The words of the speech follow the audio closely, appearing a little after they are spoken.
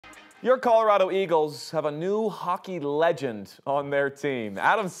Your Colorado Eagles have a new hockey legend on their team.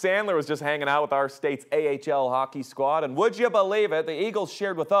 Adam Sandler was just hanging out with our state's AHL hockey squad, and would you believe it, the Eagles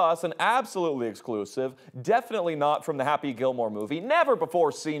shared with us an absolutely exclusive, definitely not from the Happy Gilmore movie, never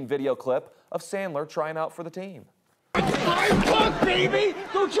before seen video clip of Sandler trying out for the team. My puck, baby!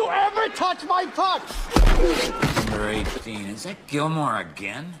 Don't you ever touch my puck! Number 18, is that Gilmore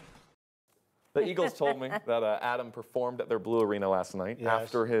again? The Eagles told me that Adam performed at their Blue Arena last night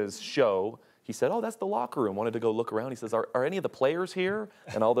after his show. He said, "Oh, that's the locker room." Wanted to go look around. He says, "Are any of the players here?"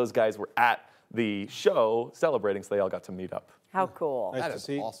 And all those guys were at the show celebrating, so they all got to meet up. How cool. Nice to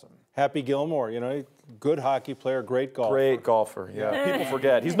see awesome. Happy Gilmore, you know, good hockey player, great golfer. Great golfer, yeah. People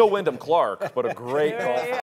forget. He's no Wyndham Clark, but a great golfer.